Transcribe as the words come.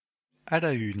À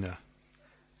la une.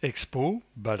 Expo,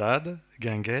 balade,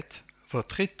 guinguette,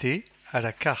 votre été à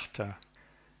la carte.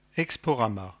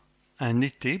 Exporama. Un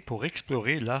été pour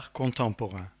explorer l'art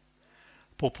contemporain.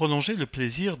 Pour prolonger le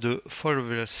plaisir de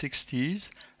Forever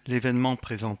 60s, l'événement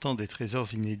présentant des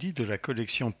trésors inédits de la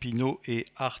collection Pinault et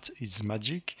Art is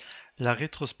Magic, la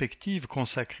rétrospective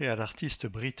consacrée à l'artiste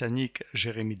britannique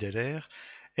Jeremy Deller,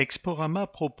 Exporama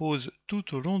propose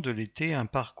tout au long de l'été un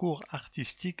parcours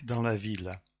artistique dans la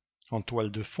ville. En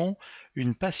toile de fond,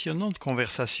 une passionnante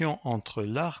conversation entre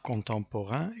l'art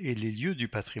contemporain et les lieux du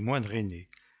patrimoine rennais.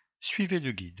 Suivez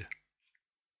le guide.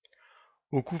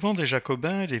 Au couvent des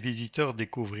Jacobins, les visiteurs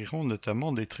découvriront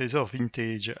notamment des trésors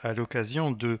vintage à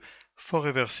l'occasion de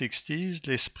Forever 60s,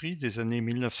 l'esprit des années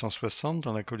 1960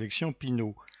 dans la collection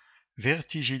Pinault.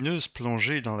 Vertigineuse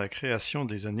plongée dans la création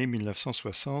des années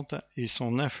 1960 et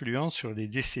son influence sur les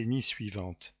décennies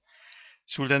suivantes.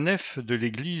 Sous la nef de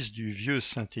l'église du vieux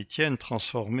Saint-Étienne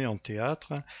transformée en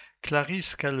théâtre,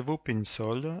 Clarisse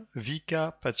Calvo-Pensol,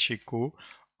 Vika Pacheco,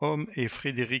 Homme et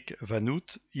Frédéric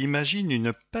Vanout imaginent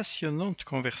une passionnante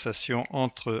conversation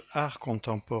entre art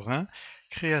contemporain,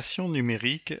 création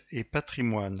numérique et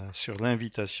patrimoine sur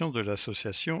l'invitation de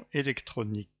l'association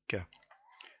électronique.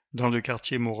 Dans le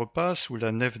quartier Maurepas, sous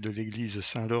la nef de l'église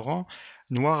Saint-Laurent,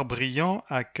 Noir Brillant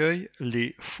accueille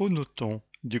les phonotons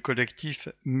du collectif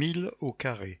 1000 au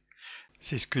carré.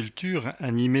 Ces sculptures,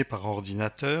 animées par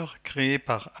ordinateur, créées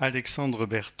par Alexandre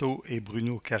Berthaud et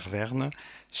Bruno Kerverne,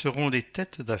 seront les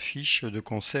têtes d'affiche de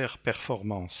concerts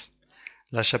performances.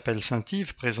 La chapelle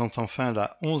Saint-Yves présente enfin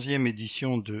la 11e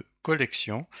édition de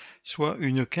Collection, soit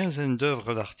une quinzaine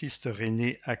d'œuvres d'artistes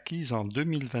rennais acquises en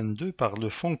 2022 par le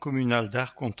Fonds communal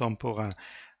d'art contemporain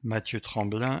Mathieu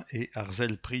Tremblin et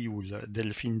Arzel Prioul,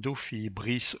 Delphine Dauphine,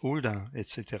 Brice Aulin,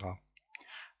 etc.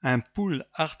 Un pool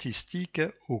artistique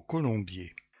au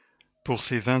Colombier. Pour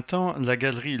ses 20 ans, la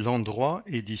galerie L'Endroit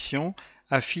Édition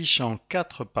affiche en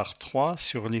 4x3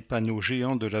 sur les panneaux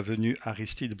géants de l'avenue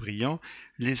Aristide-Briand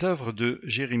les œuvres de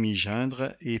Jérémy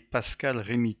Gindre et Pascal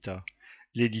Rémita.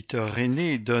 L'éditeur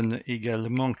rennais donne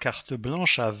également carte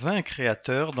blanche à 20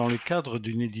 créateurs dans le cadre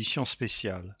d'une édition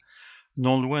spéciale.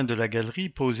 Non loin de la galerie,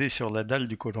 posée sur la dalle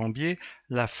du Colombier,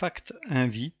 la FACT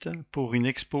invite, pour une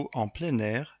expo en plein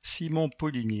air, Simon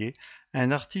Paulinier,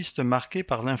 un artiste marqué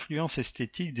par l'influence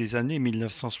esthétique des années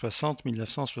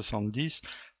 1960-1970,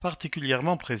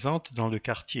 particulièrement présente dans le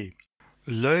quartier.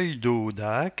 L'œil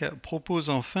d'Audac propose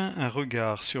enfin un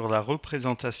regard sur la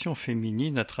représentation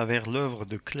féminine à travers l'œuvre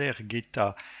de Claire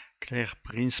Guetta, Claire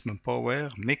Prism Power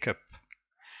Makeup.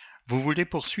 Vous voulez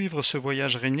poursuivre ce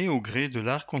voyage rennais au gré de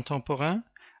l'art contemporain?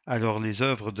 Alors les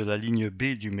œuvres de la ligne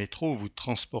B du métro vous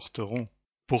transporteront.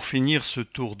 Pour finir ce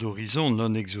tour d'horizon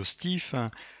non exhaustif,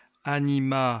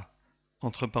 Anima,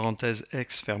 entre parenthèses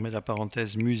ex, fermez la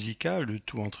parenthèse musicale, le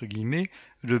tout entre guillemets,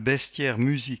 le bestiaire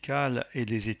musical et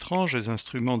les étranges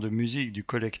instruments de musique du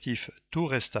collectif Tout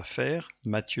reste à faire,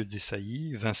 Mathieu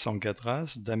Dessailly, Vincent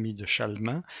Gadras, Damy de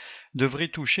Chalmin, devrait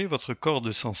toucher votre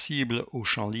corde sensible au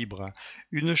champ libre.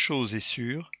 Une chose est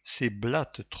sûre, ces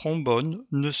blattes trombones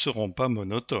ne seront pas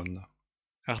monotones.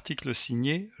 Article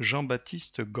signé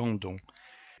Jean-Baptiste Gandon.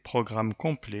 Programme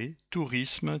complet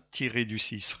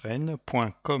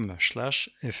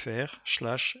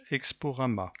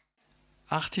tourisme-du6rennes.com/fr/exporama.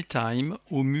 Artitime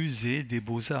au musée des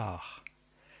Beaux-Arts.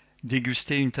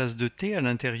 Déguster une tasse de thé à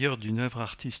l'intérieur d'une œuvre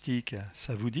artistique,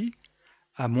 ça vous dit?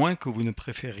 À moins que vous ne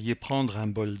préfériez prendre un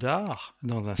bol d'art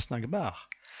dans un snack bar.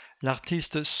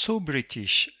 L'artiste So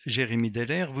British, Jérémy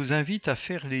Deller, vous invite à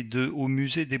faire les deux au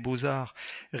musée des Beaux-Arts,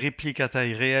 réplique à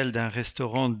taille réelle d'un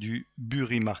restaurant du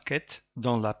Bury Market,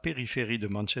 dans la périphérie de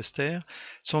Manchester.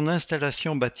 Son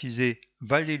installation baptisée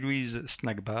Valley Louise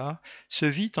Snack Bar se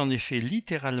vit en effet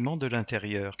littéralement de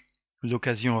l'intérieur.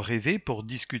 L'occasion rêvée pour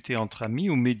discuter entre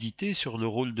amis ou méditer sur le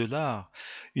rôle de l'art.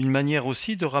 Une manière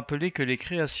aussi de rappeler que les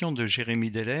créations de Jérémy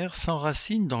Deller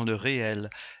s'enracinent dans le réel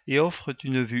et offrent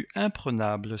une vue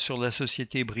imprenable sur la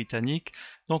société britannique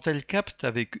dont elle capte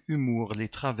avec humour les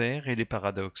travers et les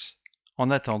paradoxes. En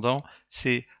attendant,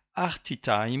 c'est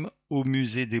Artitime au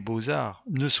musée des Beaux-Arts.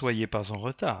 Ne soyez pas en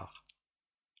retard.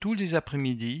 Tous les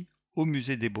après-midi, au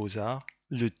musée des Beaux-Arts,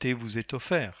 le thé vous est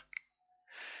offert.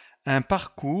 Un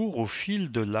parcours au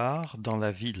fil de l'art dans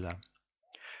la ville.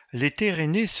 L'été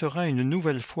rennais sera une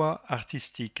nouvelle fois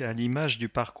artistique, à l'image du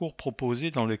parcours proposé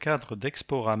dans le cadre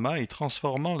d'Exporama et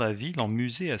transformant la ville en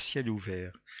musée à ciel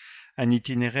ouvert. Un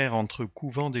itinéraire entre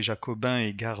couvent des Jacobins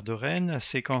et gare de Rennes,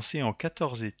 séquencé en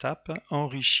 14 étapes,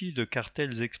 enrichi de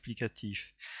cartels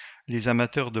explicatifs. Les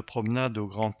amateurs de promenade au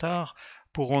grand art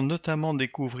pourront notamment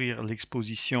découvrir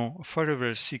l'exposition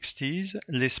Forever 60s,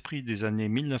 l'esprit des années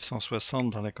 1960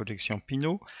 dans la collection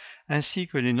Pinault, ainsi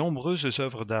que les nombreuses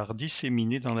œuvres d'art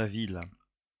disséminées dans la ville.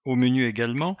 Au menu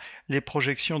également, les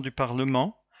projections du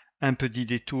Parlement, un petit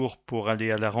détour pour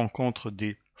aller à la rencontre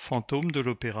des fantômes de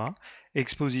l'opéra,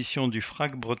 exposition du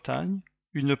Frac Bretagne,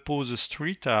 une pause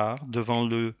street art devant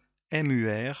le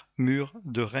MUR, mur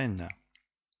de Rennes.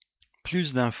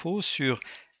 Plus d'infos sur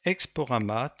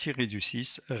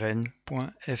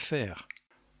exporama-rennes.fr.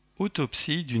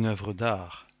 Autopsie d'une œuvre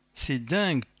d'art. C'est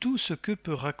dingue tout ce que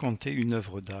peut raconter une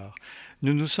œuvre d'art.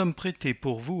 Nous nous sommes prêtés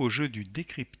pour vous au jeu du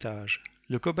décryptage.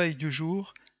 Le cobaye du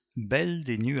jour, Belle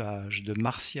des nuages de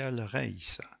Martial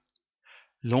Reiss.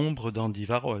 L'ombre d'Andy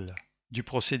Warhol. Du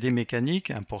procédé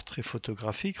mécanique, un portrait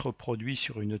photographique reproduit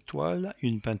sur une toile,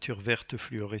 une peinture verte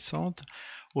fluorescente,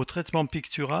 au traitement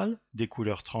pictural, des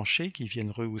couleurs tranchées qui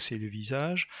viennent rehausser le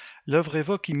visage, l'œuvre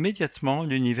évoque immédiatement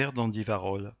l'univers d'Andy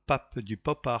Warhol, pape du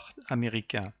pop art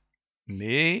américain.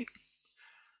 Mais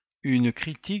une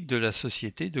critique de la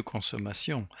société de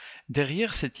consommation.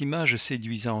 Derrière cette image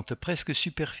séduisante, presque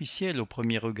superficielle au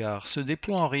premier regard, se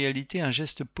déploie en réalité un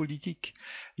geste politique.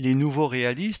 Les nouveaux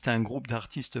réalistes, un groupe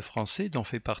d'artistes français dont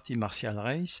fait partie Martial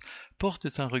Reiss,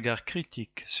 portent un regard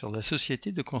critique sur la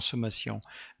société de consommation.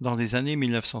 Dans les années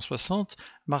 1960,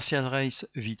 Martial Reiss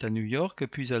vit à New York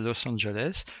puis à Los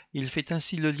Angeles. Il fait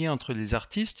ainsi le lien entre les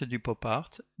artistes du pop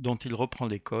art, dont il reprend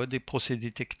les codes et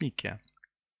procédés techniques.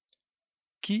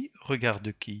 Qui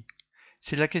regarde qui?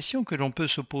 C'est la question que l'on peut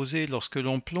se poser lorsque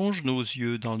l'on plonge nos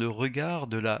yeux dans le regard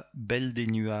de la Belle des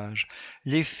nuages.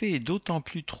 L'effet est d'autant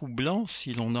plus troublant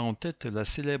si l'on a en tête la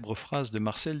célèbre phrase de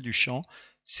Marcel Duchamp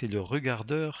 « C'est le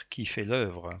regardeur qui fait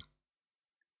l'œuvre ».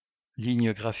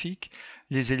 Ligne graphique,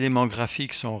 les éléments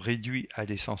graphiques sont réduits à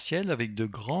l'essentiel avec de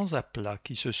grands aplats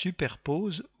qui se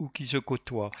superposent ou qui se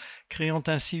côtoient, créant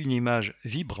ainsi une image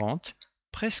vibrante,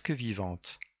 presque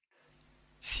vivante.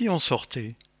 Si on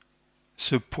sortait,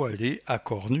 se poiler à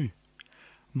corps nus.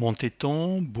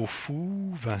 Montéton,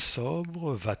 Beaufou,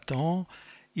 Vinsobre, Vatan,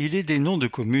 il est des noms de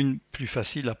communes plus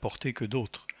faciles à porter que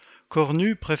d'autres. Corps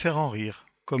nus préfère en rire,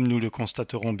 comme nous le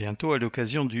constaterons bientôt à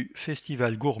l'occasion du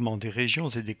Festival gourmand des régions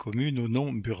et des communes au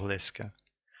nom burlesque.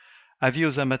 Avis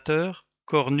aux amateurs,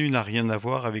 Corps nus n'a rien à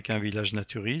voir avec un village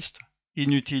naturiste.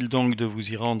 Inutile donc de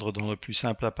vous y rendre dans le plus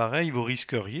simple appareil, vous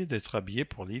risqueriez d'être habillé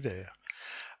pour l'hiver.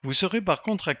 Vous serez par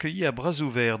contre accueilli à bras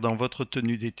ouverts dans votre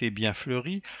tenue d'été bien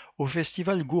fleurie au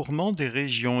festival gourmand des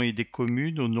régions et des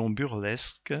communes au nom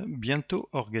burlesque, bientôt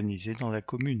organisé dans la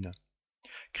commune.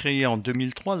 Créée en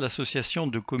 2003, l'association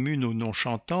de communes au nom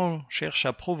chantant cherche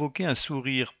à provoquer un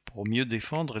sourire pour mieux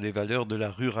défendre les valeurs de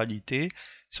la ruralité,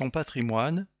 son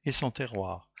patrimoine et son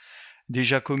terroir.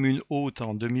 Déjà commune hôte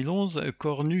en 2011,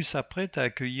 Cornu s'apprête à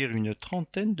accueillir une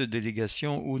trentaine de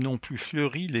délégations aux noms plus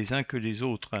fleuris les uns que les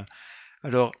autres.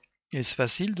 Alors, est-ce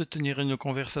facile de tenir une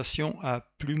conversation à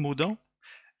plumes aux dents?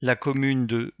 La commune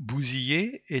de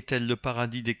Bouzillé est-elle le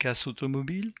paradis des casses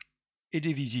automobiles? Et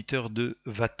les visiteurs de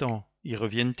Vatan y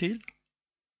reviennent-ils?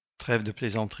 Trêve de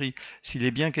plaisanterie, s'il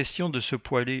est bien question de se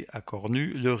poiler à corps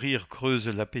nus, le rire creuse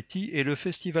l'appétit et le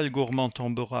festival gourmand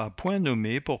tombera à point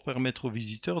nommé pour permettre aux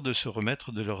visiteurs de se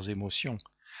remettre de leurs émotions.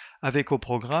 Avec au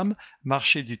programme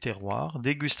marché du terroir,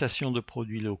 dégustation de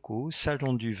produits locaux,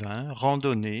 salon du vin,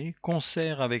 randonnée,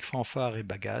 concert avec fanfare et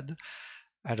bagade.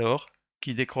 Alors,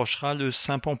 qui décrochera le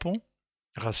Saint-Pompon?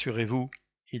 Rassurez-vous,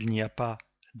 il n'y a pas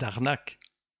d'arnaque.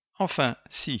 Enfin,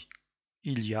 si,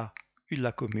 il y a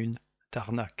la commune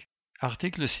d'Arnaque.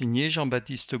 Article signé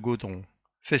Jean-Baptiste Gaudron.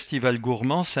 Festival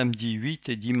gourmand samedi 8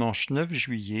 et dimanche 9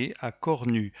 juillet à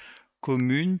Cornu.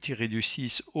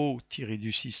 Commune-du-6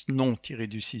 au-6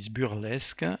 non-6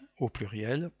 burlesque au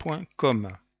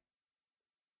pluriel.com.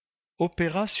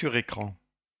 Opéra sur écran.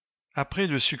 Après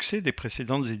le succès des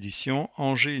précédentes éditions,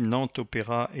 Angers, Nantes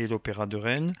Opéra et l'Opéra de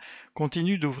Rennes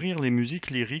continuent d'ouvrir les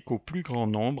musiques lyriques au plus grand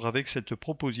nombre avec cette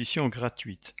proposition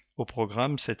gratuite. Au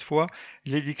programme, cette fois,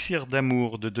 l'élixir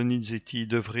d'amour de Donizetti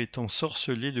devrait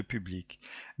ensorceler le public.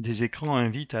 Des écrans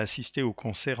invitent à assister au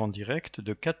concert en direct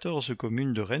de 14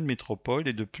 communes de Rennes Métropole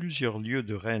et de plusieurs lieux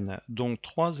de Rennes, dont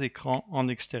 3 écrans en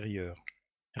extérieur.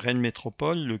 Rennes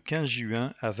Métropole le 15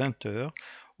 juin à 20h,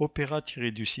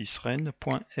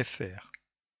 opéra-du-6rennes.fr.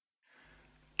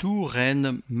 Tout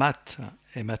Rennes mate,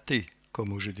 M-A-T,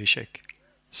 comme au jeu d'échecs.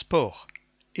 Sport.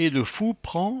 Et le fou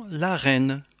prend la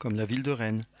Rennes, comme la ville de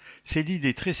Rennes. C'est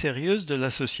l'idée très sérieuse de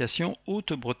l'association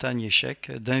Haute-Bretagne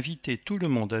Échecs d'inviter tout le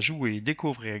monde à jouer et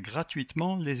découvrir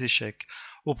gratuitement les échecs.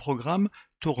 Au programme,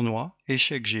 tournois,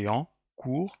 échecs géants,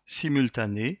 cours,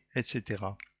 simultanés, etc.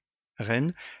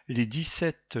 Rennes, les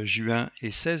 17 juin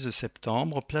et 16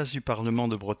 septembre, place du Parlement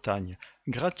de Bretagne.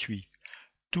 Gratuit.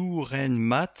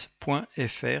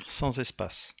 tourrennemat.fr sans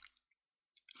espace.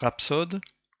 Rhapsode,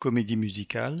 comédie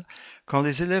musicale. Quand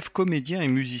les élèves comédiens et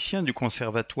musiciens du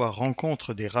conservatoire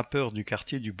rencontrent des rappeurs du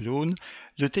quartier du Blône,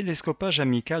 le télescopage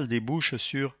amical débouche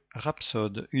sur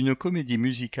Rhapsode, une comédie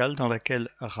musicale dans laquelle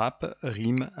rap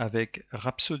rime avec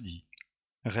rhapsodie.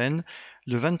 Rennes,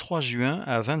 le 23 juin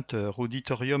à 20h,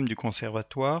 auditorium du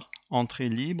Conservatoire, entrée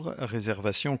libre,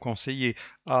 réservation conseillée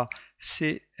à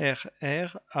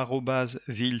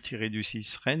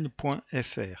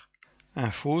crr@ville-rennes.fr.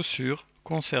 Info sur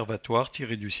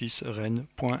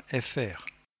conservatoire-rennes.fr.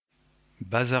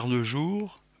 Bazar le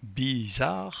jour,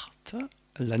 Bizarre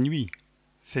la nuit.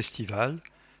 Festival,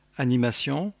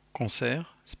 animation,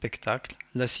 concert, spectacle.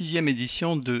 La 6e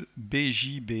édition de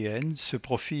BJBN se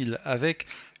profile avec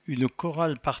une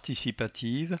chorale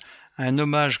participative, un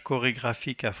hommage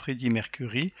chorégraphique à Freddie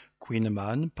Mercury, Queen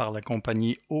Man, par la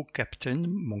compagnie Oh Captain,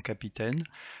 mon capitaine,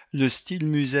 le style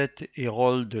musette et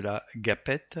rôle de la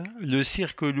Gapette, le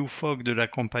cirque loufoque de la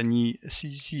compagnie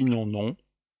Si Non Non,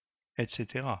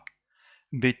 etc.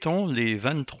 Béton les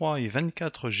 23 et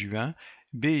 24 juin,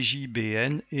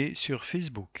 BJBN est sur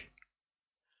Facebook.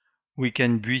 Week-end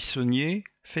buissonnier,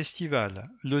 festival.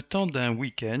 Le temps d'un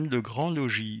week-end, le Grand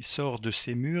Logis sort de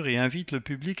ses murs et invite le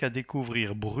public à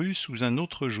découvrir Bru sous un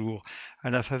autre jour, à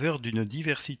la faveur d'une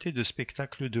diversité de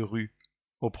spectacles de rue.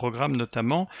 Au programme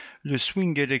notamment le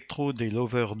swing électro des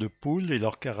lovers de poules et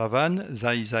leur caravane,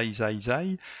 Zai Zai Zai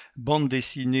Zai, bande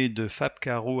dessinée de Fab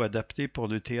Caro adaptée pour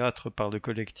le théâtre par le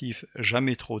collectif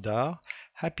Jamais trop d'art,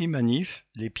 Happy Manif,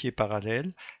 les pieds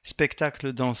parallèles,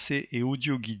 spectacle dansé et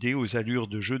audio guidé aux allures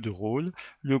de jeu de rôle,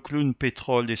 le clown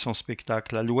Pétrole et son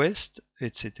spectacle à l'ouest,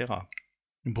 etc.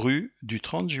 Bru, du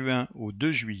 30 juin au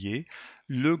 2 juillet,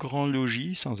 le Grand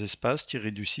Logis sans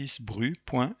espace-du-6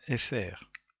 bru.fr.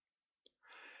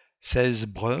 16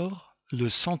 Breur, le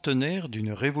centenaire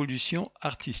d'une révolution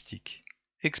artistique.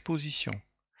 Exposition.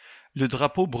 Le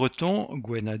drapeau breton,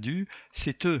 Gwenadu,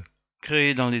 c'est eux.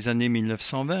 Créés dans les années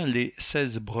 1920, les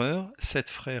 16 Breurs, 7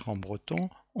 frères en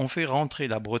breton, ont fait rentrer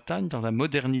la Bretagne dans la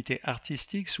modernité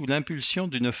artistique sous l'impulsion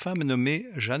d'une femme nommée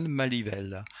Jeanne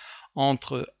Malivelle.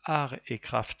 Entre art et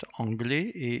craft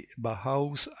anglais et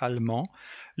Bauhaus allemand,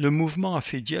 le mouvement a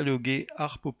fait dialoguer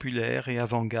art populaire et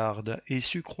avant-garde et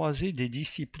su croiser des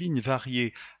disciplines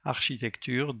variées,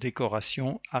 architecture,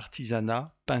 décoration,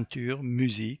 artisanat, peinture,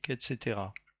 musique, etc.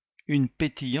 Une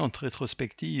pétillante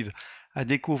rétrospective à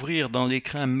découvrir dans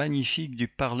l'écrin magnifique du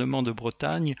Parlement de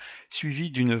Bretagne,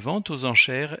 suivie d'une vente aux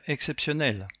enchères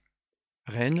exceptionnelle.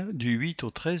 Rennes, du 8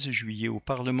 au 13 juillet au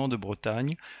Parlement de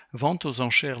Bretagne, vente aux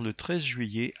enchères le 13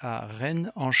 juillet à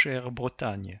Rennes Enchères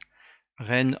Bretagne.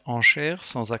 Rennes Enchères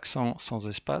sans accent sans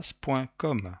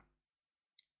espace.com.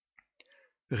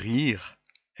 Rire,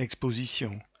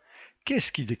 exposition.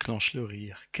 Qu'est-ce qui déclenche le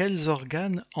rire? Quels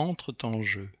organes entrent en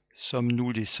jeu?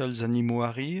 Sommes-nous les seuls animaux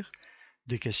à rire?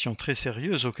 Des questions très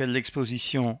sérieuses auxquelles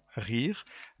l'exposition Rire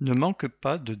ne manque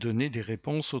pas de donner des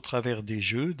réponses au travers des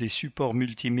jeux, des supports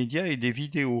multimédia et des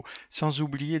vidéos, sans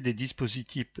oublier des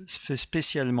dispositifs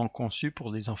spécialement conçus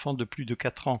pour les enfants de plus de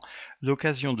 4 ans.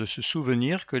 L'occasion de se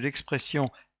souvenir que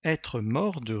l'expression « être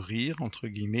mort de rire » entre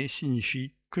guillemets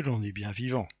signifie que l'on est bien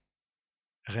vivant.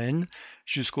 Rennes,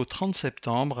 jusqu'au 30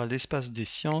 septembre à l'Espace des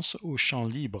Sciences au Champ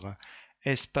Libre,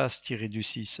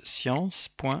 espace-du-6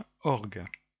 science.org.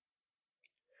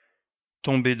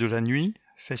 Tombée de la nuit,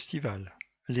 festival.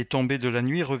 Les tombées de la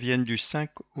nuit reviennent du 5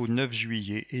 au 9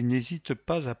 juillet et n'hésitent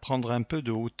pas à prendre un peu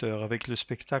de hauteur avec le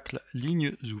spectacle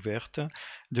Lignes ouvertes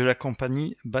de la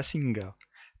compagnie Bassinga.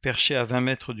 Perchée à 20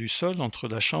 mètres du sol, entre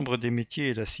la Chambre des métiers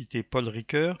et la cité Paul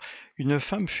Ricoeur, une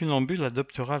femme funambule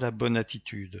adoptera la bonne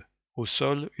attitude. Au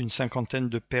sol, une cinquantaine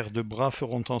de paires de bras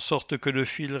feront en sorte que le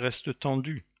fil reste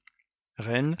tendu.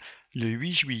 Rennes, le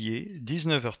 8 juillet,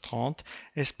 19h30,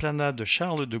 esplanade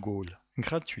Charles de Gaulle,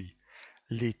 gratuit.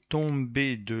 Les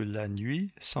tombées de la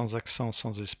nuit, sans accent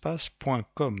sans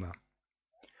espace.com.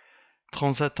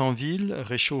 Transat en ville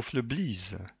réchauffe le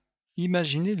Bleeze.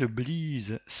 Imaginez le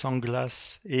Bleeze sans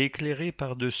glace et éclairé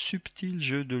par de subtils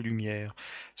jeux de lumière.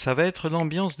 Ça va être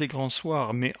l'ambiance des grands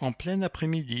soirs, mais en plein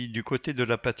après-midi, du côté de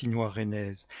la patinoire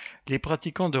rennaise. Les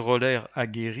pratiquants de roller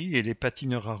aguerris et les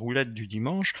patineurs à roulettes du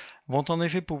dimanche vont en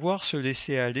effet pouvoir se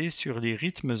laisser aller sur les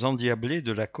rythmes endiablés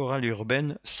de la chorale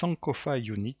urbaine Sankofa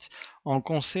Unit, en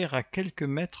concert à quelques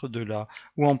mètres de là,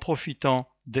 ou en profitant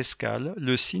d'Escale,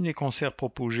 le ciné-concert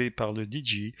proposé par le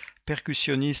DJ,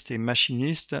 percussionniste et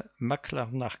machiniste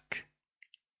McLarnack.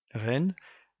 Rennes,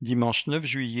 dimanche 9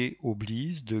 juillet au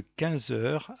Bleeze de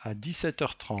 15h à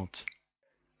 17h30.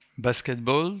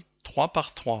 Basketball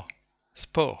 3x3.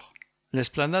 Sport.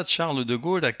 L'esplanade Charles de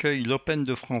Gaulle accueille l'Open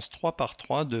de France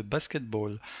 3x3 de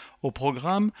basketball. Au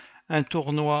programme, un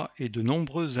tournoi et de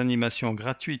nombreuses animations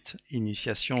gratuites,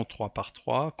 initiation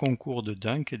 3x3, concours de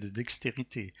dunk et de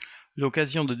dextérité.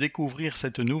 L'occasion de découvrir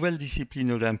cette nouvelle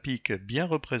discipline olympique bien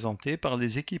représentée par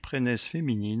les équipes rennaises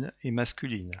féminines et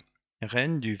masculines.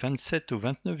 Rennes du 27 au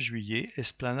 29 juillet,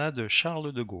 esplanade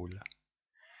Charles de Gaulle.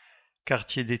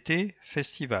 Quartier d'été,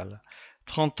 festival.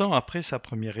 30 ans après sa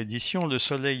première édition, le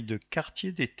soleil de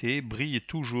Quartier d'été brille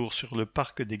toujours sur le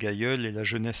parc des Gailleuls et la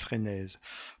jeunesse rennaise.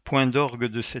 Point d'orgue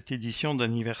de cette édition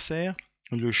d'anniversaire,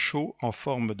 le show en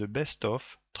forme de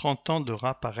best-of, 30 ans de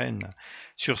rap à Rennes.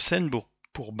 Sur scène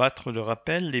pour battre le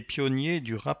rappel, les pionniers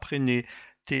du rap rennais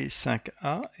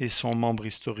T5A et son membre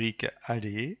historique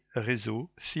Allé,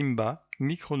 Réseau, Simba,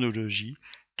 Micronologie,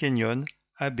 Kenyon,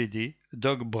 ABD,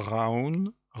 Dog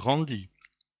Brown, Randy.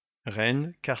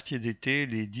 Rennes, quartier d'été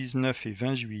les 19 et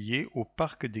 20 juillet au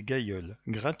Parc des Gailleuls,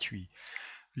 gratuit.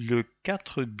 Le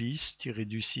 4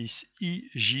 bis-6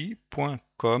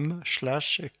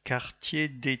 ij.com/quartier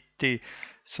d'été,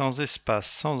 sans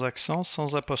espace, sans accent,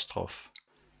 sans apostrophe.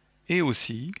 Et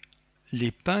aussi,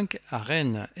 les Punks à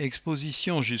Rennes,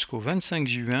 exposition jusqu'au 25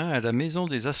 juin à la Maison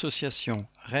des Associations,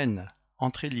 Rennes,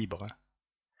 entrée libre.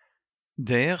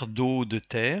 D'air, d'eau, de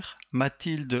terre,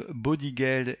 Mathilde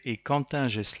Bodiguel et Quentin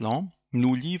Geslan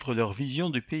nous livrent leur vision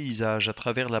du paysage à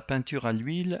travers la peinture à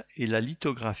l'huile et la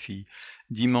lithographie,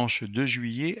 dimanche 2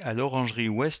 juillet à l'Orangerie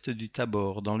Ouest du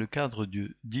Tabor, dans le cadre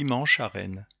du Dimanche à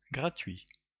Rennes, gratuit.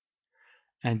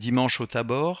 Un dimanche au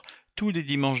Tabor, tous les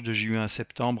dimanches de juin à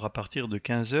septembre à partir de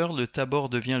 15h, le Tabor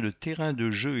devient le terrain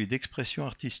de jeu et d'expression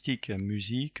artistique,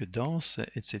 musique, danse,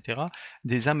 etc.,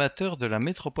 des amateurs de la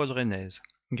métropole rennaise,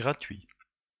 gratuit.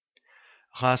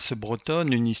 Race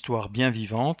bretonne, une histoire bien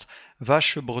vivante,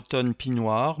 vaches bretonnes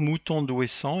pinoires, moutons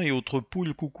d'Ouessant et autres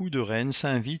poules coucou de Rennes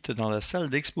s'invitent dans la salle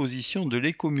d'exposition de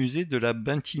l'écomusée de la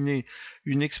Bintinée,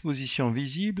 une exposition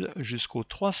visible jusqu'au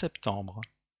 3 septembre.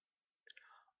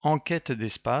 Enquête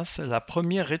d'espace, la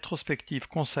première rétrospective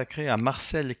consacrée à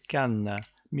Marcel Kahn,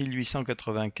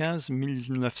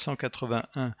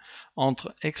 1895-1981,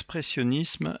 entre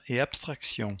expressionnisme et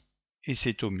abstraction. Et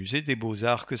c'est au musée des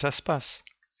Beaux-Arts que ça se passe,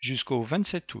 jusqu'au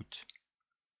 27 août.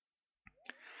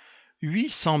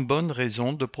 800 bonnes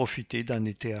raisons de profiter d'un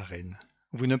été à Rennes.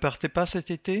 Vous ne partez pas cet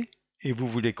été et vous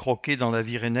voulez croquer dans la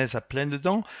vie rennaise à pleines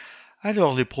dents?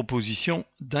 Alors les propositions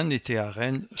d'un été à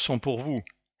Rennes sont pour vous.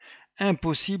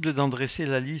 Impossible d'en dresser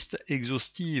la liste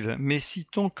exhaustive, mais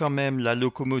citons quand même la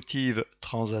locomotive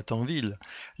Transat en ville.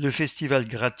 Le festival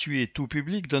gratuit et tout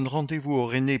public donne rendez-vous au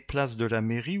Rennais place de la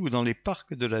mairie ou dans les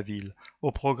parcs de la ville.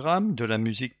 Au programme, de la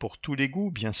musique pour tous les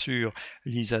goûts, bien sûr,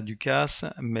 Lisa Ducasse,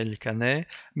 Mel Canet,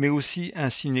 mais aussi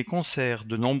un ciné-concert,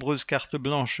 de nombreuses cartes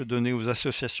blanches données aux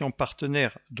associations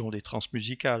partenaires, dont les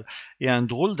Transmusicales, et un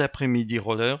drôle d'après-midi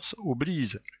rollers au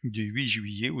Blize, du 8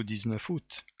 juillet au 19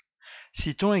 août.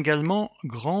 Citons également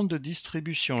Grande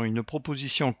Distribution, une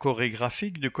proposition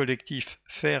chorégraphique du collectif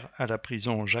Faire à la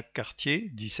prison Jacques Cartier,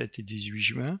 17 et 18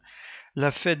 juin,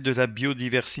 la fête de la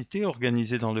biodiversité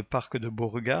organisée dans le parc de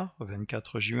Beauregard,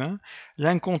 24 juin,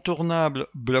 l'incontournable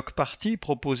bloc party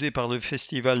proposé par le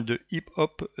festival de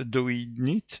hip-hop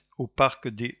d'Oidnit au parc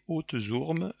des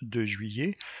Hautes-Ourmes, 2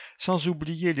 juillet, sans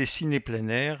oublier les ciné plein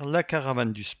air, la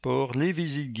caravane du sport, les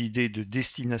visites guidées de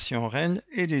Destination Rennes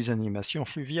et les animations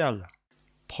fluviales.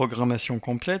 Programmation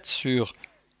complète sur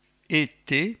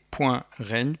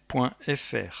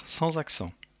et.rennes.fr, sans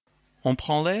accent. On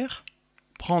prend l'air?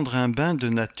 Prendre un bain de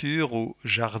nature au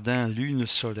jardin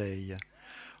Lune-Soleil.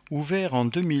 Ouvert en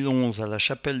 2011 à la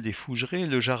chapelle des Fougerets,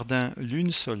 le jardin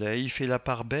Lune-Soleil fait la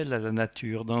part belle à la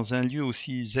nature dans un lieu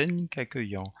aussi zen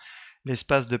qu'accueillant.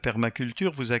 L'espace de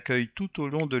permaculture vous accueille tout au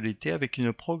long de l'été avec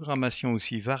une programmation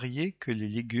aussi variée que les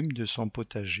légumes de son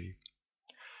potager.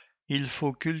 Il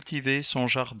faut cultiver son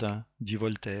jardin, dit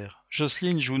Voltaire.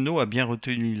 Jocelyne Jounot a bien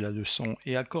retenu la leçon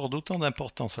et accorde autant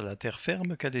d'importance à la terre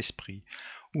ferme qu'à l'esprit.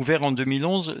 Ouvert en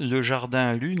 2011, le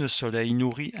jardin Lune-Soleil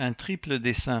nourrit un triple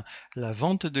dessein, la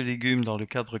vente de légumes dans le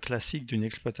cadre classique d'une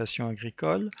exploitation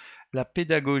agricole, la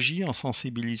pédagogie en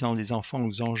sensibilisant les enfants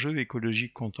aux enjeux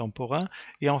écologiques contemporains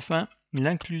et enfin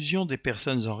l'inclusion des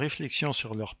personnes en réflexion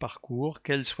sur leur parcours,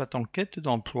 qu'elles soient en quête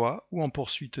d'emploi ou en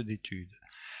poursuite d'études.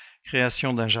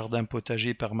 Création d'un jardin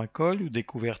potager permacole ou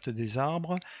découverte des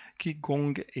arbres,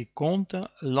 qigong et conte,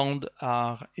 land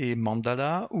art et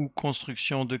mandala ou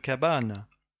construction de cabanes.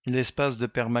 L'espace de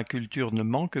permaculture ne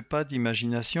manque pas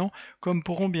d'imagination, comme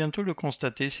pourront bientôt le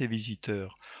constater ses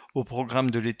visiteurs. Au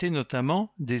programme de l'été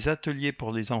notamment, des ateliers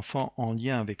pour les enfants en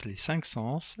lien avec les 5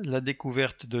 sens, la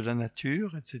découverte de la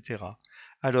nature, etc.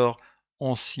 Alors,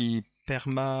 on s'y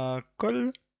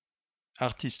permacole?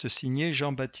 Artiste signé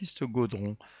Jean-Baptiste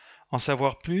Gaudron. En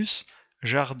savoir plus,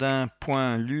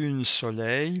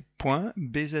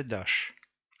 jardin.lunesoleil.bzh.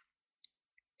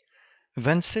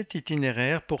 27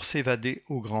 itinéraires pour s'évader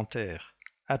au grand air.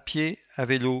 À pied, à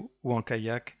vélo ou en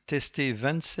kayak, testez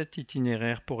 27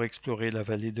 itinéraires pour explorer la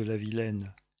vallée de la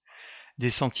Vilaine. Des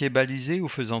sentiers balisés ou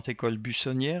faisant école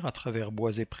buissonnière à travers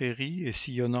bois et prairies et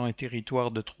sillonnant un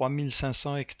territoire de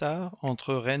 3500 hectares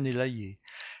entre Rennes et Laillé.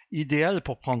 Idéal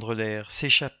pour prendre l'air,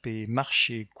 s'échapper,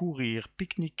 marcher, courir,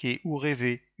 pique-niquer ou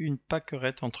rêver, une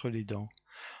pâquerette entre les dents.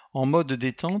 En mode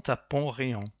détente à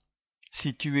Pont-Réan.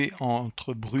 Situé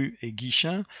entre Bru et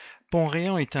Guichen,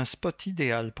 Pont-Réan est un spot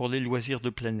idéal pour les loisirs de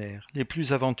plein air. Les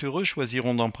plus aventureux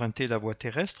choisiront d'emprunter la voie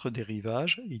terrestre des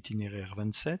rivages, itinéraire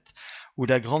 27, ou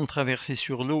la grande traversée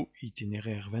sur l'eau,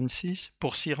 itinéraire 26,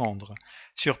 pour s'y rendre.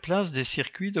 Sur place, des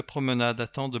circuits de promenade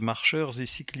attendent marcheurs et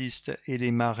cyclistes, et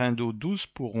les marins d'eau douce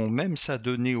pourront même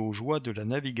s'adonner aux joies de la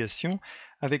navigation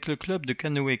avec le club de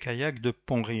canoë-kayak de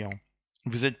Pont-Réan.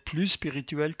 Vous êtes plus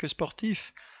spirituel que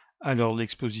sportif? Alors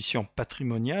l'exposition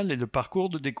patrimoniale et le parcours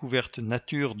de découverte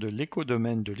nature de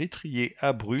l'écodomaine de l'Étrier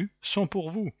à Bru sont pour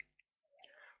vous.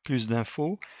 Plus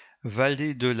d'infos,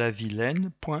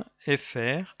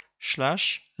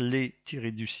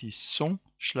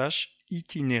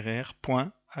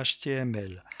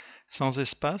 vallée-de-la-Vilaine.fr/les-son/itinéraire.html sans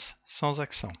espace, sans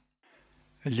accent.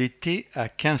 L'été à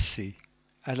Quincé.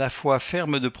 À la fois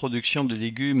ferme de production de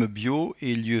légumes bio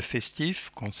et lieu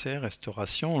festif, concerts,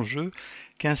 restauration, jeux,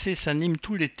 Quincé s'anime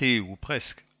tout l'été ou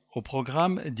presque. Au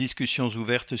programme, discussions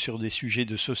ouvertes sur des sujets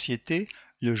de société,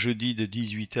 le jeudi de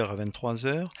 18h à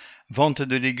 23h, vente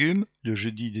de légumes, le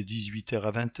jeudi de 18h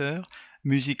à 20h,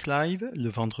 musique live, le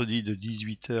vendredi de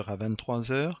 18h à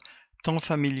 23h, temps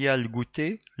familial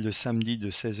goûter, le samedi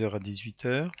de 16h à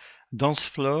 18h, dance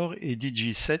floor et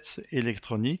DJ sets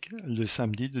électroniques, le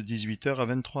samedi de 18h à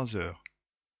 23h.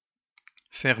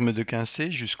 Ferme de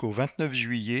Quincé jusqu'au 29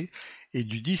 juillet et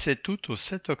du 17 août au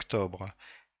 7 octobre.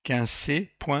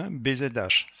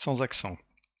 quincé.bzh, sans accent.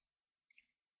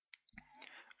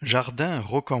 Jardin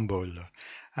Rocambole.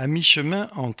 À mi-chemin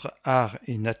entre art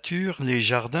et nature, les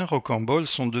jardins Rocambole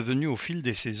sont devenus au fil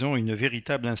des saisons une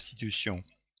véritable institution.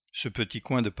 Ce petit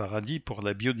coin de paradis pour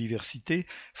la biodiversité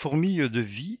fourmille de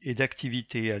vie et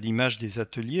d'activité à l'image des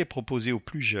ateliers proposés aux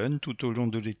plus jeunes tout au long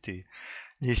de l'été.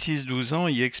 Les 6-12 ans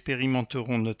y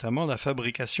expérimenteront notamment la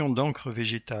fabrication d'encre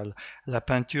végétale, la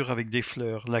peinture avec des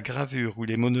fleurs, la gravure ou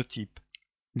les monotypes.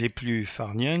 Les plus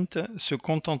farnientes se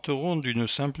contenteront d'une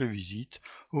simple visite,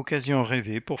 occasion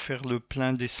rêvée pour faire le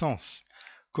plein d'essence.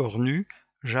 Cornu,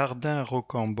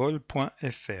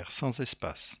 jardinrocambole.fr, sans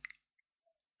espace.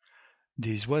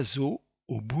 Des oiseaux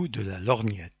au bout de la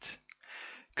lorgnette.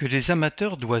 Que les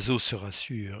amateurs d'oiseaux se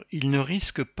rassurent, ils ne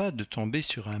risquent pas de tomber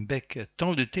sur un bec,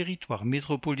 tant le territoire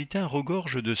métropolitain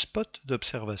regorge de spots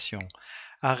d'observation.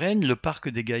 À Rennes, le parc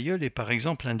des Gailleuls est par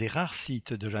exemple un des rares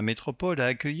sites de la métropole à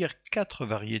accueillir 4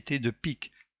 variétés de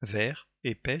pics, vers,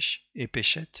 épêche,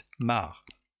 épêchette, mare.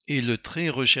 Et le très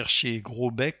recherché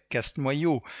gros bec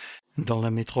casse-noyau. Dans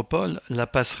la métropole, la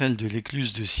passerelle de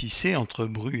l'écluse de Cissé entre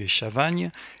Bru et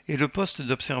Chavagne est le poste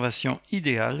d'observation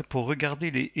idéal pour regarder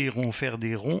les hérons faire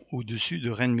des ronds au-dessus de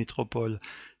Rennes Métropole,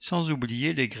 sans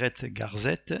oublier les grettes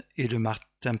garzettes et le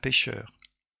martin pêcheur.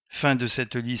 Fin de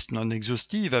cette liste non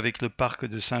exhaustive avec le parc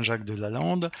de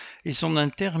Saint-Jacques-de-la-Lande et son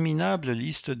interminable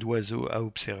liste d'oiseaux à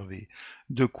observer.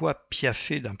 De quoi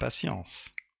piaffer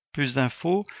d'impatience. Plus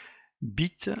d'infos,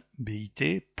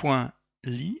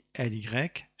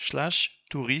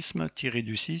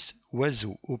 bit.ly/tourisme-du-6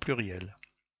 oiseaux au pluriel.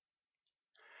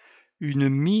 Une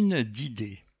mine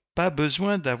d'idées. Pas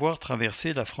besoin d'avoir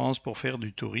traversé la France pour faire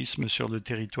du tourisme sur le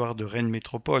territoire de Rennes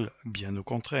Métropole, bien au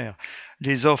contraire.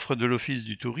 Les offres de l'Office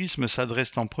du tourisme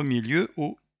s'adressent en premier lieu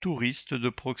aux touristes de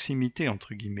proximité,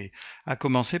 entre guillemets, à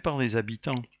commencer par les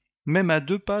habitants. Même à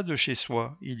 2 pas de chez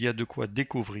soi, il y a de quoi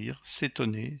découvrir,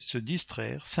 s'étonner, se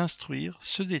distraire, s'instruire,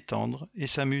 se détendre et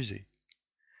s'amuser.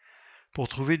 Pour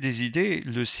trouver des idées,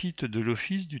 le site de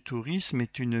l'Office du tourisme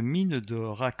est une mine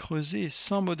d'or à creuser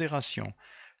sans modération.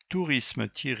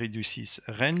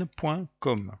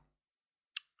 tourisme-du-6rennes.com.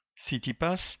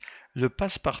 CityPass, le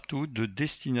passe-partout de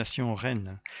Destination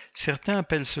Rennes. Certains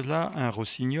appellent cela un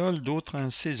rossignol, d'autres un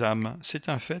sésame. C'est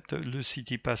un fait, le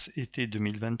CityPass été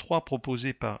 2023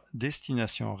 proposé par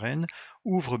Destination Rennes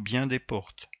ouvre bien des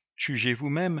portes. Jugez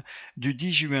vous-même, du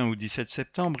 10 juin au 17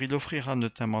 septembre, il offrira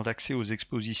notamment l'accès aux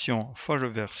expositions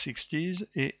Forever 60s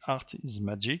et Art is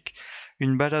Magic,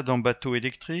 une balade en bateau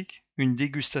électrique, une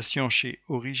dégustation chez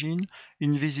Origine,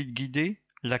 une visite guidée,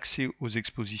 l'accès aux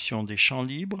expositions des champs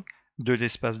libres, de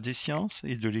l'espace des sciences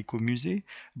et de l'écomusée,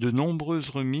 de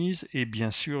nombreuses remises et bien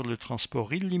sûr le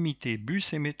transport illimité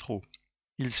bus et métro.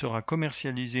 Il sera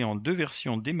commercialisé en 2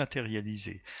 versions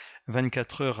dématérialisées,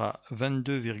 24 heures à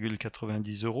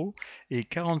 22,90 € et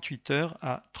 48 heures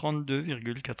à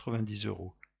 32,90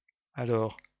 €.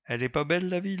 Alors, elle est pas belle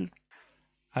la ville?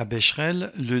 À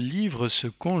Becherel, le livre se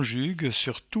conjugue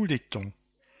sur tous les tons.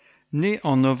 Né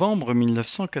en novembre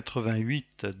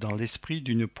 1988 dans l'esprit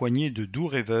d'une poignée de doux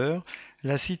rêveurs,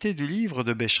 la Cité du Livre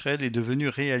de Becherel est devenue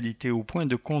réalité au point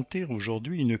de compter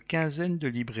aujourd'hui une quinzaine de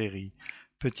librairies.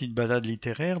 Petite balade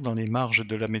littéraire dans les marges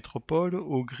de la métropole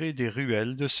au gré des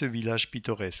ruelles de ce village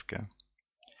pittoresque.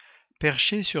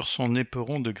 Perché sur son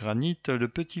éperon de granit, le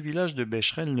petit village de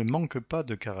Becherel ne manque pas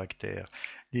de caractère.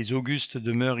 Les augustes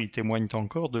demeures y témoignent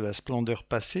encore de la splendeur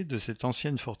passée de cette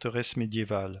ancienne forteresse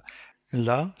médiévale.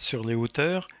 Là, sur les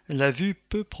hauteurs, la vue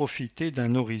peut profiter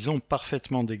d'un horizon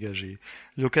parfaitement dégagé,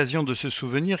 l'occasion de se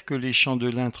souvenir que les champs de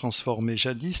lin transformaient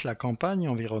jadis la campagne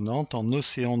environnante en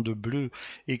océan de bleu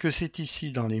et que c'est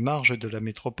ici, dans les marges de la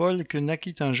métropole, que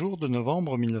naquit un jour de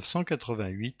novembre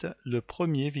 1988 le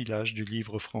premier village du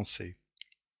livre français.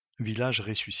 Village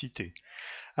ressuscité.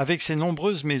 Avec ses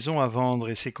nombreuses maisons à vendre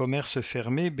et ses commerces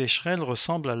fermés, Becherel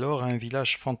ressemble alors à un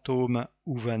village fantôme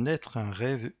où va naître un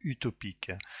rêve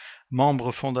utopique.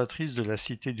 Membre fondatrice de la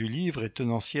Cité du Livre et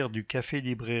tenancière du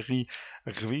café-librairie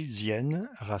rvizienne,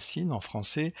 Racine en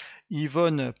français,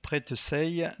 Yvonne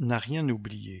Pretteseille n'a rien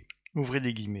oublié. Ouvrez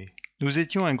les guillemets. Nous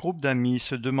étions un groupe d'amis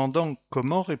se demandant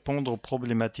comment répondre aux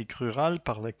problématiques rurales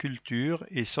par la culture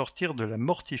et sortir de la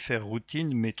mortifère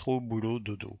routine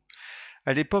métro-boulot-dodo.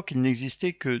 À l'époque, il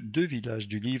n'existait que 2 villages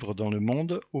du livre dans le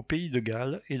monde, au pays de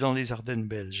Galles et dans les Ardennes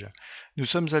belges. Nous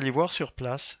sommes allés voir sur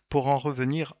place pour en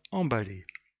revenir emballés.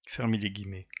 Fermez les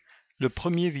guillemets. Le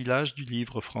premier village du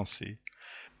livre français.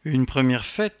 Une première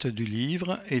fête du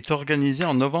livre est organisée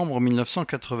en novembre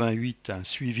 1988,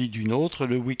 suivie d'une autre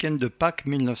le week-end de Pâques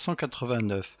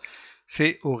 1989.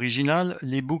 Fait original,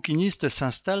 les bouquinistes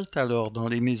s'installent alors dans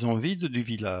les maisons vides du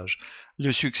village.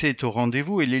 Le succès est au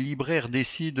rendez-vous et les libraires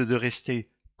décident de rester.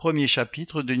 Premier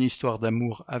chapitre d'une histoire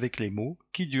d'amour avec les mots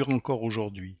qui dure encore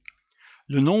aujourd'hui.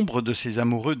 Le nombre de ces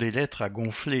amoureux des lettres a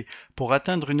gonflé pour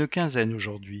atteindre une quinzaine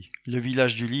aujourd'hui. Le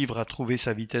village du livre a trouvé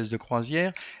sa vitesse de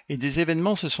croisière et des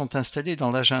événements se sont installés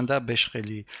dans l'agenda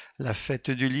becherelais. La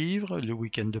fête du livre, le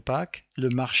week-end de Pâques, le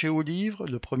marché au livre,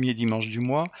 le premier dimanche du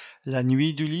mois, la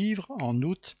nuit du livre, en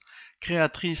août.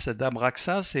 Créatrice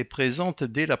d'Abraxas et présente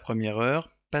dès la première heure,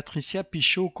 Patricia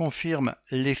Pichot confirme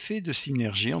l'effet de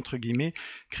synergie entre guillemets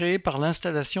créé par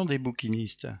l'installation des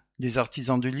bouquinistes. Des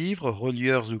artisans du livre,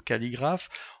 relieurs ou calligraphes,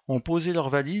 ont posé leurs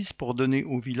valises pour donner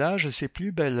au village ses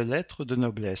plus belles lettres de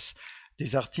noblesse.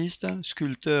 Des artistes,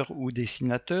 sculpteurs ou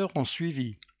dessinateurs ont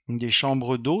suivi. Des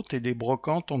chambres d'hôtes et des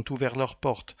brocantes ont ouvert leurs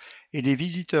portes, et les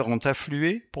visiteurs ont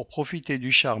afflué pour profiter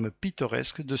du charme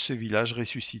pittoresque de ce village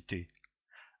ressuscité.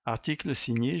 Article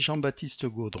signé Jean-Baptiste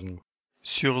Gaudron.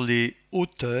 Sur les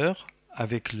hauteurs,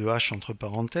 avec le H entre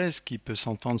parenthèses qui peut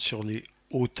s'entendre sur les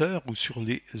hauteurs ou sur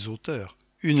les auteurs,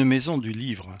 une maison du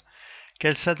livre,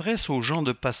 qu'elle s'adresse aux gens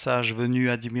de passage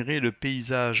venus admirer le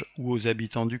paysage ou aux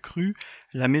habitants du cru,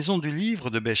 la maison du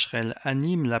livre de Becherel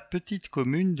anime la petite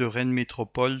commune de Rennes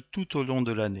Métropole tout au long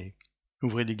de l'année.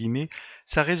 Ouvrez les guillemets,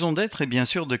 sa raison d'être est bien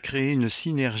sûr de créer une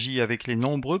synergie avec les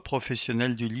nombreux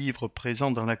professionnels du livre présents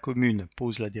dans la commune,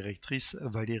 pose la directrice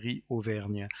Valérie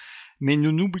Auvergne. Mais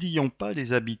nous n'oublions pas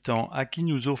les habitants à qui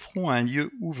nous offrons un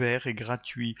lieu ouvert et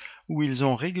gratuit où ils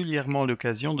ont régulièrement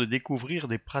l'occasion de découvrir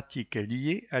des pratiques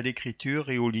liées à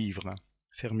l'écriture et au livre.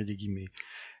 Fermez les guillemets.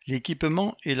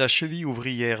 L'équipement est la cheville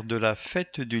ouvrière de la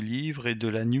fête du livre et de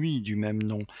la nuit du même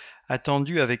nom,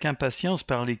 attendue avec impatience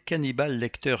par les cannibales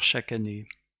lecteurs chaque année.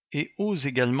 Et ose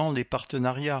également les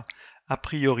partenariats, a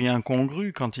priori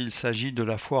incongrus quand il s'agit de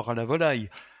la foire à la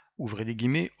volaille, ouvrez les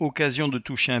guillemets, occasion de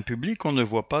toucher un public qu'on ne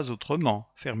voit pas autrement,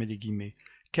 fermez les guillemets,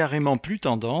 carrément plus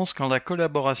tendance quand la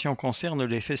collaboration concerne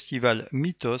les festivals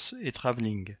Mythos et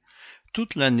Travelling.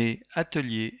 Toute l'année,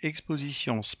 ateliers,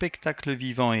 expositions, spectacles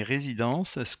vivants et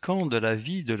résidences scandent la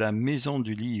vie de la maison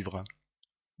du livre.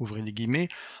 Ouvrez les guillemets,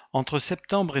 entre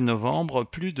septembre et novembre,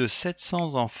 plus de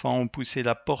 700 enfants ont poussé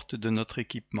la porte de notre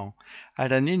équipement. À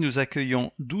l'année, nous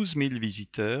accueillons 12 000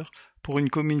 visiteurs. Pour une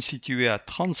commune située à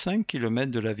 35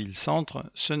 km de la ville-centre,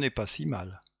 ce n'est pas si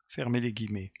mal. Fermez les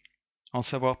guillemets. En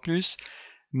savoir plus,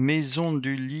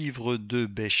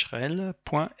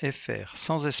 maisondulivre2becherel.fr,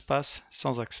 sans espace,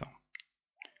 sans accent.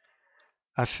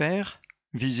 À faire,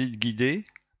 visite guidée,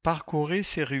 parcourez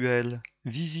ses ruelles,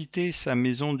 visitez sa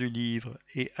maison du livre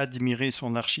et admirez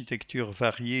son architecture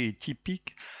variée et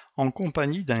typique en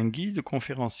compagnie d'un guide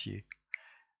conférencier.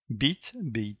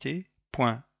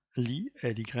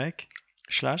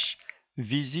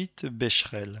 bit.ly/visite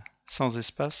Becherel, sans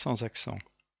espace, sans accent.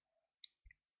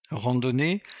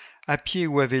 Randonnée, à pied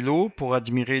ou à vélo, pour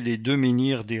admirer les deux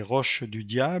menhirs des Roches du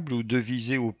Diable ou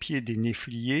deviser au pied des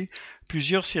Néfliers,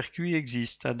 plusieurs circuits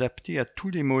existent, adaptés à tous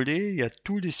les mollets et à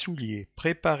tous les souliers.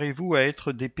 Préparez-vous à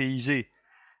être dépaysé.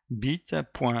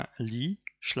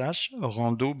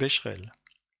 bit.ly/rando Becherel.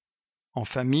 En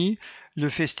famille, le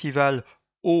festival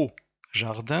Au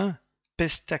Jardin,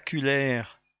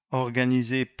 pestaculaire,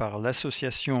 organisé par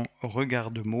l'association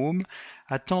Regard de Môme,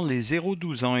 attend les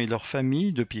 0-12 ans et leurs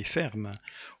familles de pied ferme.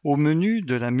 Au menu,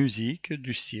 de la musique,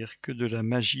 du cirque, de la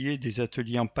magie et des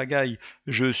ateliers en pagaille,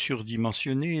 jeux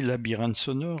surdimensionnés, labyrinthes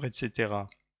sonores, etc.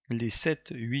 Les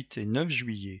 7, 8 et 9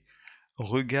 juillet.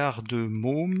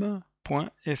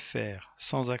 Regardemôme.fr,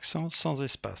 sans accent, sans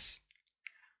espace.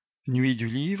 Nuit du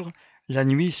livre. La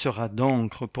nuit sera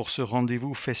d'encre pour ce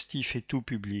rendez-vous festif et tout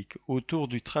public, autour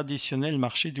du traditionnel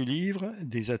marché du livre,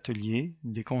 des ateliers,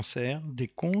 des concerts, des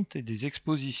contes et des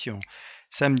expositions.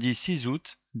 Samedi 6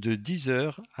 août, de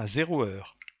 10h à 0h.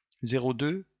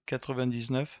 02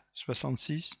 99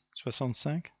 66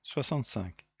 65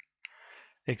 65.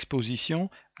 Exposition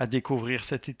à découvrir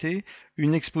cet été,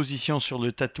 une exposition sur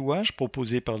le tatouage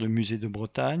proposée par le Musée de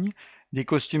Bretagne, des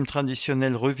costumes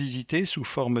traditionnels revisités sous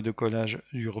forme de collage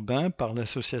urbain par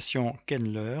l'association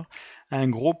Kenler, un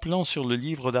gros plan sur le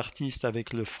livre d'artiste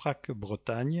avec le frac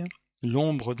Bretagne,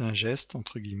 l'ombre d'un geste,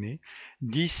 entre guillemets,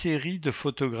 10 séries de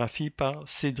photographies par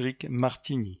Cédric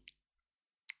Martini.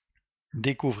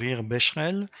 Découvrir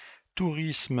Becherel,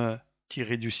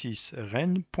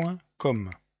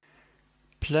 tourisme-rennes.com.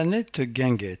 Planète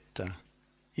guinguette.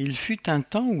 Il fut un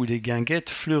temps où les guinguettes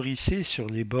fleurissaient sur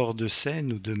les bords de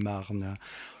Seine ou de Marne.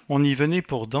 On y venait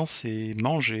pour danser,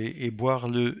 manger et boire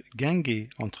le guinguet,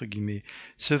 entre guillemets,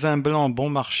 ce vin blanc bon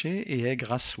marché et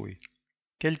aigre à souhait.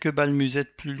 Quelques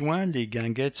balmusettes plus loin, les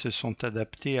guinguettes se sont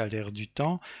adaptées à l'air du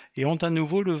temps et ont à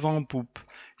nouveau le vent en poupe.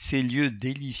 Ces lieux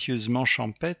délicieusement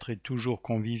champêtres et toujours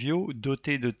conviviaux,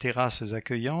 dotés de terrasses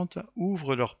accueillantes,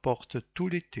 ouvrent leurs portes tout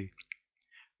l'été.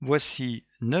 Voici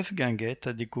 9 guinguettes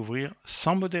à découvrir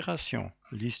sans modération,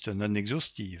 liste non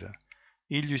exhaustive.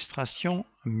 Illustration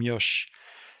mioche.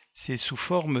 C'est sous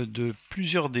forme de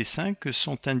plusieurs dessins que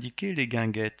sont indiquées les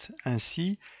guinguettes.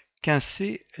 Ainsi,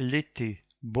 Quincé l'été,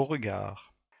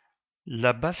 Beauregard.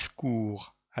 La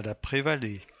basse-cour, à la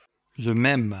Prévallée. Le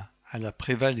même, à la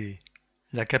Prévallée.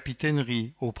 La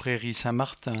capitainerie, aux Prairies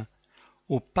Saint-Martin.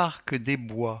 Au Parc des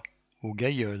Bois, au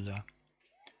Gailleul.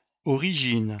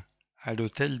 Origine, à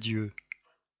l'Hôtel-Dieu.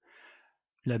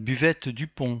 La buvette du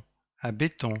pont, à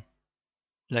Béton.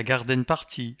 La garden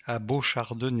party, à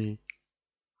Beauchardonnay.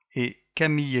 Et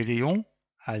Camille et Léon,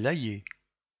 à Laillé.